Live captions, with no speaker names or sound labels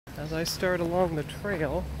as I start along the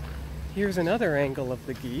trail, here's another angle of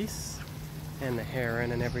the geese and the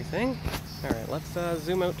heron and everything. Alright, let's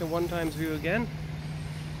zoom out to 1x view again.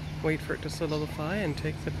 Wait for it to solidify and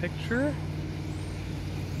take the picture.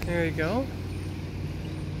 There you go.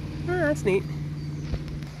 Ah, that's neat.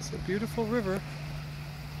 It's a beautiful river.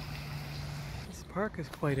 This park is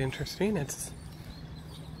quite interesting.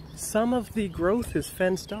 Some of the growth is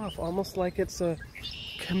fenced off, almost like it's a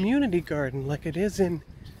community garden, like it is in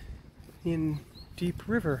Deep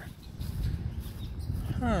River.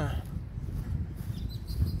 Huh.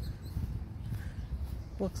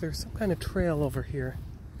 Look, there's some kind of trail over here.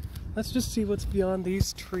 Let's just see what's beyond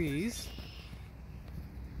these trees.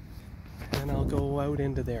 And I'll go out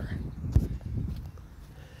into there.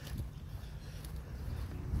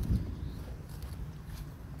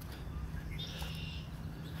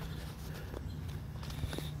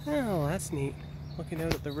 Oh, that's neat. Looking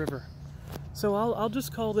out at the river. So I'll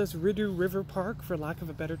just call this Rideau River Park, for lack of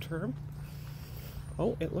a better term.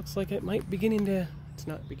 Oh, it looks like it might beginning to... It's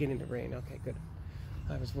not beginning to rain. Okay, good.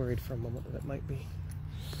 I was worried for a moment that it might be.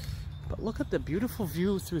 But look at the beautiful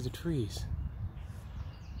view through the trees.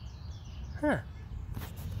 Huh.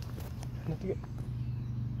 Not to get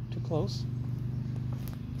too close.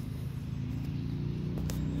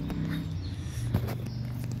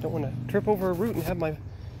 Don't want to trip over a root and have my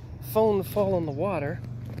phone fall in the water.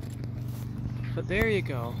 But there you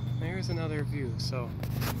go. There's another view. So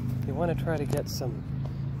you want to try to get some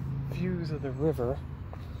views of the river.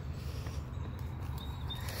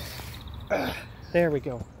 There we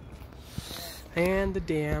go. And the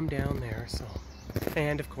dam down there. So,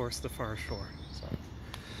 and of course the far shore. So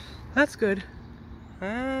that's good.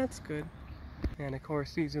 That's good. And of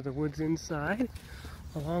course these are the woods inside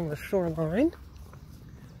along the shoreline.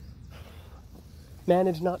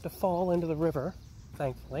 Managed not to fall into the river,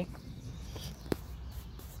 thankfully.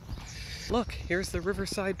 Look, here's the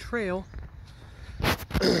Riverside Trail.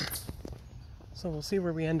 So we'll see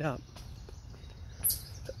where we end up.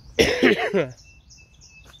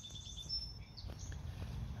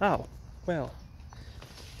 Oh, well,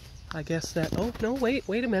 I guess that... Oh, no, wait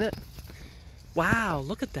a minute. Wow,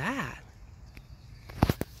 look at that.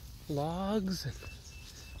 Logs.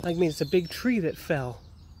 I mean, it's a big tree that fell.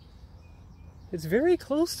 It's very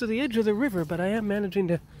close to the edge of the river, but I am managing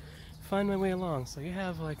to find my way along. So you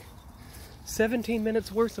have like 17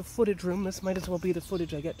 minutes worth of footage room. This might as well be the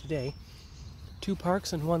footage I get today. 2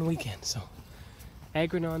 parks in 1 weekend. So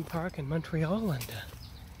Agrenon Park in Montreal and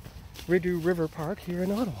Rideau River Park here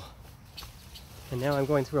in Ottawa. And now I'm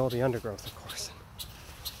going through all the undergrowth, of course.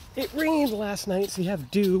 It rained last night, so you have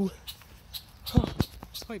dew. Oh,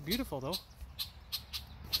 it's quite beautiful, though.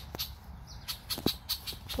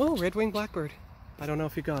 Oh, red-winged blackbird. I don't know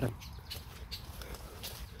if you got him.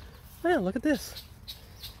 Well, look at this.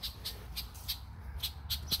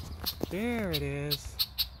 There it is.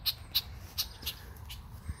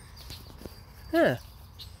 Huh.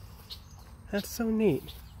 That's so neat.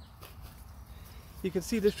 You can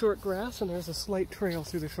see the short grass, and there's a slight trail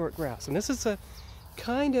through the short grass. And this is a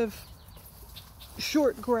kind of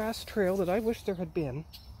short grass trail that I wish there had been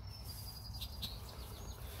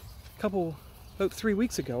about 3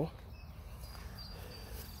 weeks ago.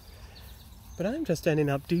 But I'm just ending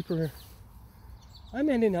up deeper. I'm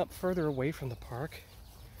ending up further away from the park.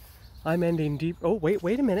 I'm ending deep. Oh,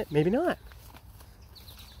 wait a minute. Maybe not.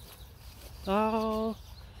 Oh,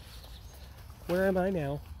 where am I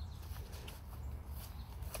now?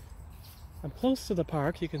 I'm close to the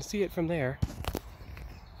park. You can see it from there.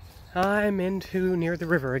 I'm into near the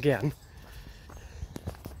river again.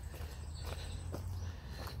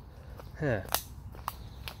 Huh.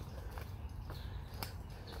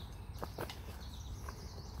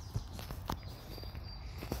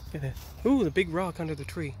 Ooh, the big rock under the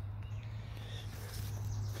tree.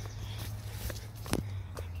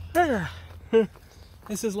 Ah,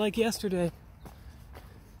 this is like yesterday.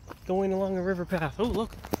 Going along a river path. Oh,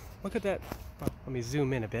 look at that. Well, let me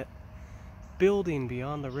zoom in a bit. Building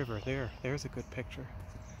beyond the river. There's a good picture.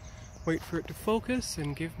 Wait for it to focus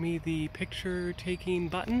and give me the picture taking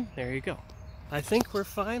button. There you go. I think we're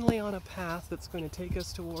finally on a path that's going to take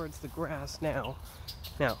us towards the grass now.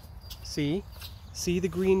 Now, see the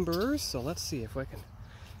green burrs? So let's see if I can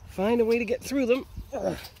find a way to get through them.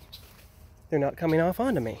 Ugh. They're not coming off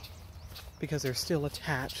onto me because they're still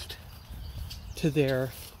attached to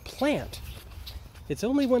their plant. It's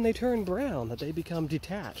only when they turn brown that they become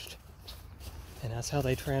detached. And that's how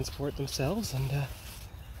they transport themselves and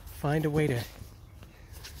find a way to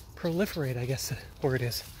proliferate, I guess the word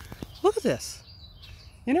is. Look at this.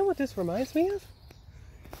 You know what this reminds me of?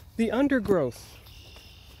 The undergrowth.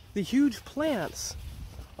 The huge plants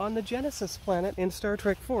on the Genesis planet in Star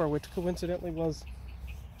Trek IV, which coincidentally was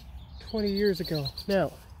 20 years ago.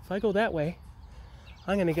 Now, if I go that way,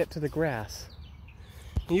 I'm going to get to the grass.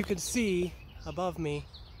 And you can see above me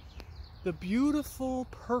the beautiful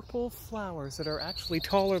purple flowers that are actually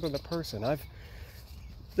taller than a person.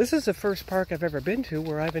 This is the first park I've ever been to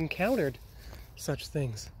where I've encountered such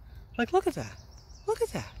things. Like, look at that. Look at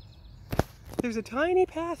that. There's a tiny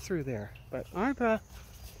path through there, but I've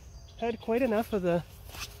had quite enough of the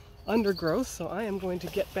undergrowth, so I am going to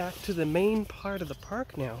get back to the main part of the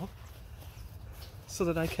park now so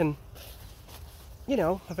that I can, you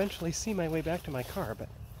know, eventually see my way back to my car. But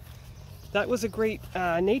that was a great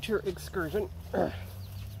nature excursion.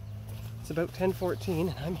 It's about 10:14,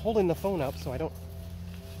 and I'm holding the phone up so I don't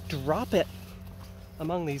drop it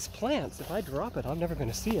among these plants. If I drop it, I'm never going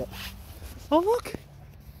to see it. Oh, look!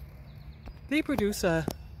 They produce a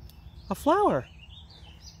flower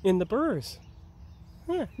in the burrs.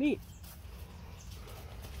 Yeah, neat.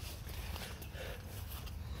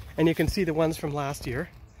 And you can see the ones from last year,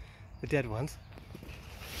 the dead ones.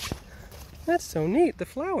 That's so neat, the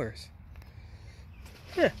flowers.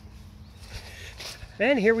 Yeah.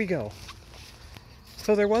 And here we go.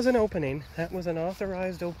 So there was an opening. That was an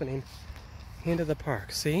authorized opening into the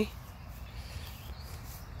park. See?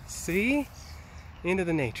 See? Into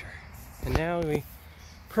the nature. And now we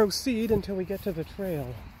proceed until we get to the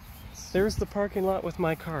trail. There's the parking lot with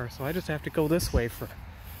my car, so I just have to go this way for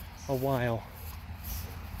a while.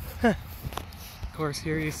 Of course,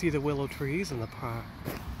 here you see the willow trees and the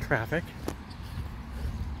traffic.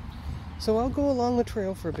 So I'll go along the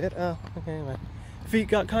trail for a bit. Okay, my feet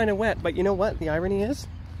got kind of wet, but you know what? The irony is,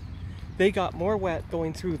 they got more wet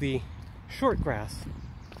going through the short grass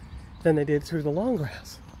than they did through the long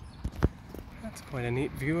grass. That's quite a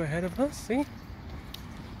neat view ahead of us, see?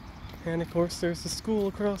 And of course there's the school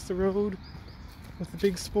across the road with the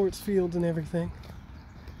big sports fields and everything.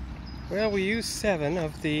 Well, we used 7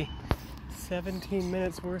 of the 17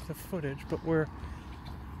 minutes worth of footage, but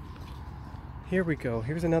here we go.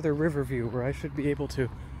 Here's another river view where I should be able to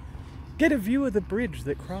get a view of the bridge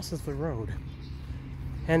that crosses the road.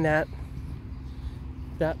 And that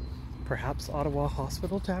perhaps Ottawa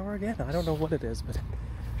Hospital Tower again? I don't know what it is, but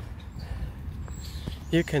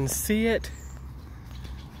you can see it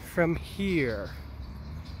from here.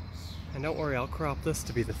 And don't worry, I'll crop this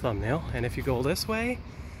to be the thumbnail. And if you go this way,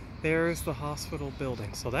 there's the hospital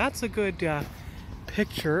building. So that's a good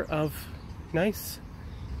picture of, nice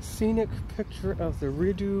scenic picture of the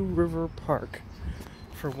Rideau River Park,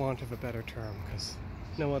 for want of a better term, because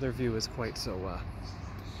no other view is quite so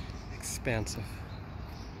expansive,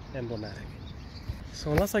 emblematic.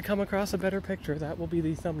 So unless I come across a better picture, that will be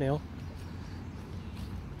the thumbnail.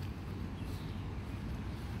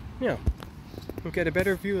 Yeah, we'll get a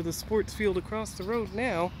better view of the sports field across the road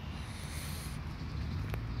now.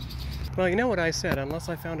 Well, you know what I said, unless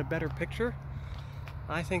I found a better picture,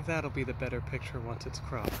 I think that'll be the better picture once it's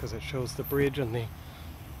cropped, because it shows the bridge and the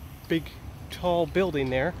big tall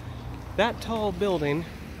building there. That tall building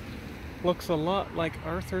looks a lot like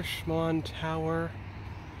Arthur Schmann Tower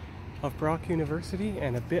of Brock University,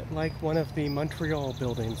 and a bit like one of the Montreal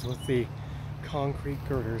buildings with the concrete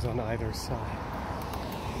girders on either side.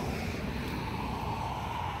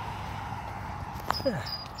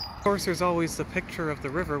 Of course, there's always the picture of the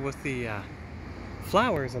river with the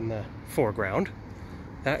flowers in the foreground.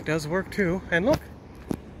 That does work too. And look,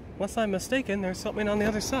 unless I'm mistaken, there's something on the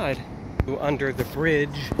other side. Under the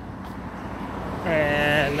bridge.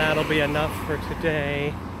 And that'll be enough for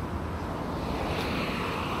today.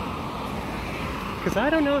 Because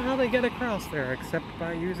I don't know how they get across there except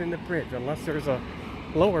by using the bridge. Unless there's a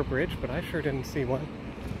lower bridge, but I sure didn't see one.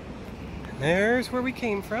 And there's where we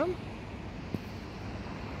came from.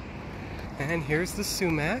 And here's the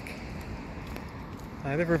sumac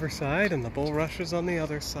by the riverside, and the bulrushes on the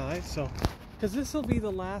other side. So, because this will be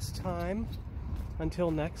the last time until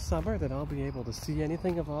next summer that I'll be able to see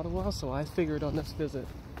anything of Ottawa, so I figured on this visit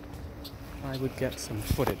I would get some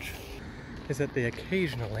footage. Is that they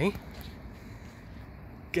occasionally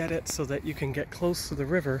get it so that you can get close to the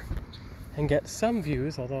river and get some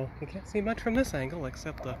views, although you can't see much from this angle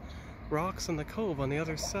except the rocks and the cove on the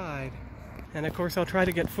other side. And of course I'll try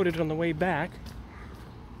to get footage on the way back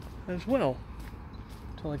as well,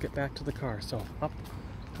 until I get back to the car. So up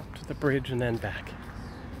to the bridge and then back.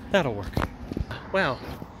 That'll work. Wow,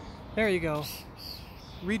 there you go.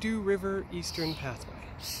 Rideau River Eastern Pathway.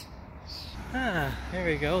 Ah, there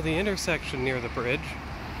you go, the intersection near the bridge.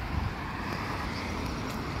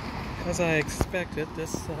 As I expected,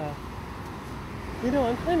 this, you know,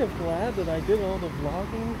 I'm kind of glad that I did all the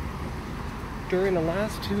vlogging during the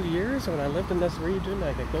last 2 years when I lived in this region,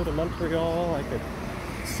 I could go to Montreal, I could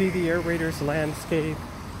see the Air Raiders landscape,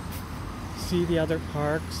 see the other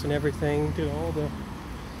parks and everything, did all the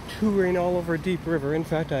touring all over Deep River. In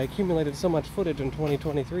fact, I accumulated so much footage in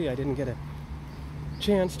 2023 I didn't get a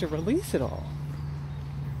chance to release it all.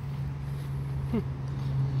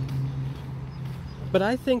 But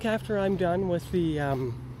I think after I'm done with the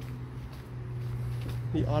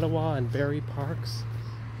Ottawa and Barrie parks,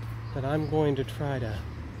 that I'm going to try to,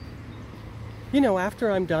 after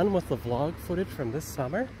I'm done with the vlog footage from this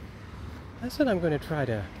summer, I said I'm going to try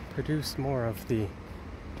to produce more of the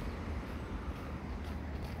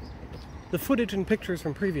footage and pictures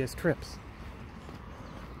from previous trips.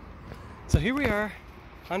 So here we are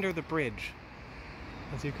under the bridge,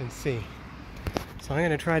 as you can see. So I'm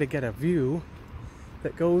going to try to get a view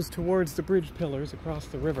that goes towards the bridge pillars across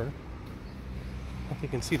the river. I don't know if you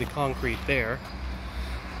can see the concrete there.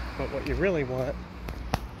 But what you really want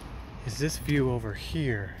is this view over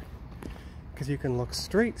here, because you can look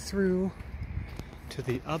straight through to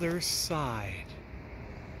the other side.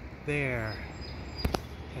 There.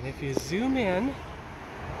 And if you zoom in,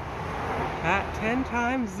 at 10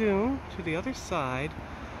 times zoom to the other side,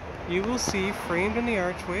 you will see framed in the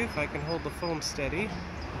archway, if I can hold the phone steady,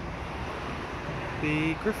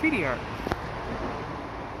 the graffiti art.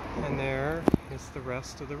 And there is the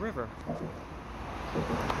rest of the river.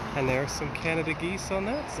 And there's some Canada geese on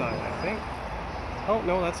that side, I think. Oh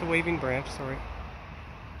no, that's a waving branch, sorry.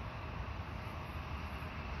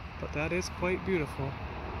 But that is quite beautiful.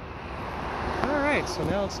 Alright, so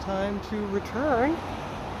now it's time to return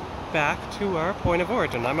back to our point of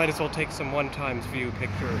origin. I might as well take some one-times view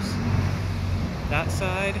pictures. That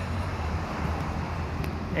side.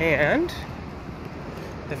 And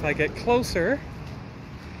if I get closer,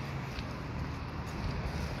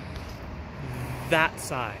 that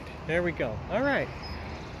side. There we go. All right,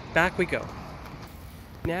 back we go.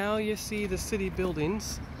 Now you see the city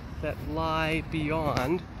buildings that lie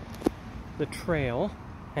beyond the trail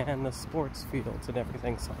and the sports fields and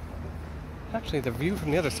everything. So actually the view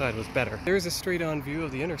from the other side was better. There's a straight-on view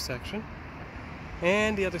of the intersection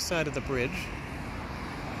and the other side of the bridge.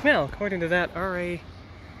 Now, according to that RA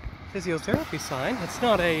physiotherapy sign, it's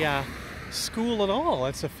not a school at all.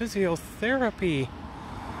 It's a physiotherapy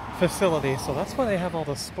facility, so that's why they have all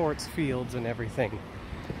the sports fields and everything.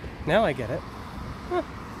 Now I get it. Huh.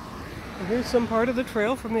 And here's some part of the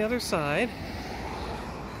trail from the other side.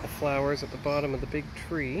 The flowers at the bottom of the big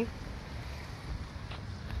tree.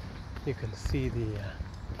 You can see the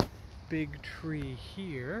big tree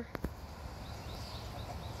here.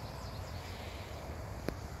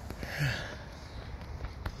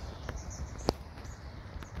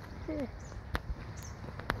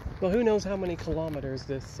 Well, who knows how many kilometers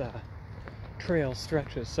this trail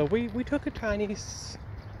stretches. So we took a tiny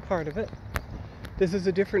part of it. This is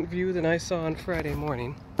a different view than I saw on Friday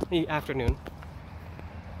morning, afternoon.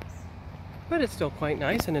 But it's still quite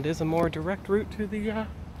nice, and it is a more direct route to the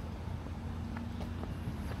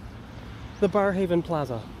Barrhaven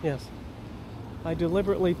Plaza. Yes. I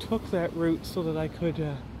deliberately took that route so that I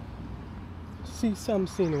could see some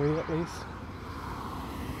scenery at least.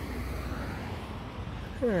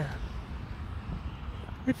 Yeah.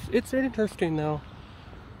 It's interesting though.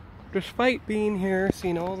 Despite being here,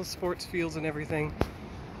 seeing all the sports fields and everything,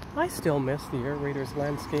 I still miss the Air Raiders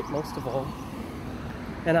landscape most of all.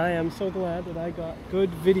 And I am so glad that I got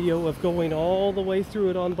good video of going all the way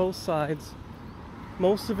through it on both sides.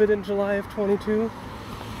 Most of it in July of 22,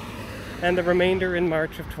 and the remainder in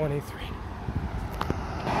March of 23.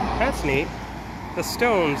 That's neat. The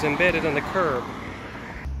stones embedded in the curb.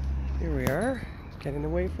 Here we are, getting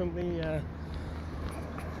away from the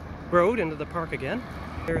road into the park again.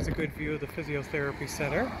 There's a good view of the physiotherapy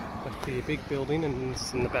center with the big building in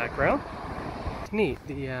the background. It's neat,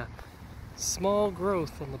 the small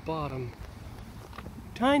growth on the bottom.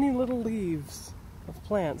 Tiny little leaves of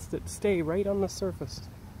plants that stay right on the surface.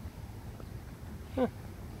 Huh.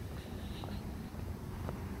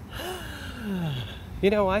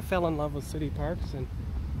 You know, I fell in love with city parks in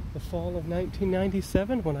the fall of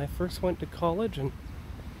 1997 when I first went to college, and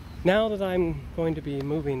now that I'm going to be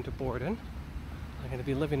moving to Borden, I'm going to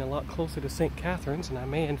be living a lot closer to St. Catharines, and I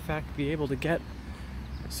may in fact be able to get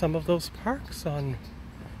some of those parks on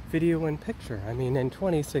video and picture. I mean, in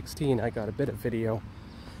 2016 I got a bit of video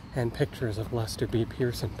and pictures of Lester B.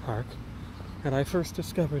 Pearson Park that I first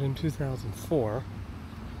discovered in 2004,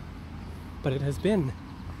 but it has been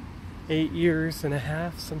 8 years and a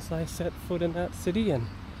half since I set foot in that city, and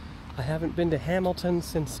I haven't been to Hamilton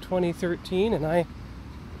since 2013, and I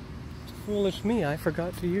Foolish me, I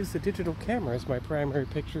forgot to use the digital camera as my primary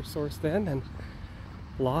picture source then, and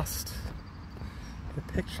lost the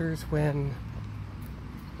pictures when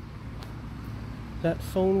that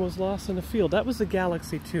phone was lost in the field. That was the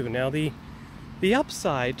Galaxy 2. Now the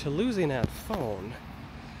upside to losing that phone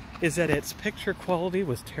is that its picture quality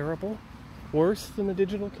was terrible, worse than the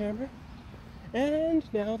digital camera. And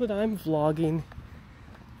now that I'm vlogging,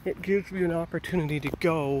 it gives me an opportunity to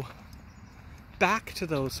go back to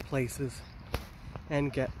those places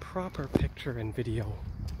and get proper picture and video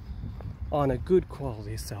on a good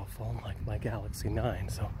quality cell phone like my Galaxy 9.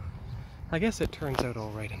 So I guess it turns out all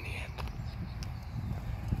right in the end.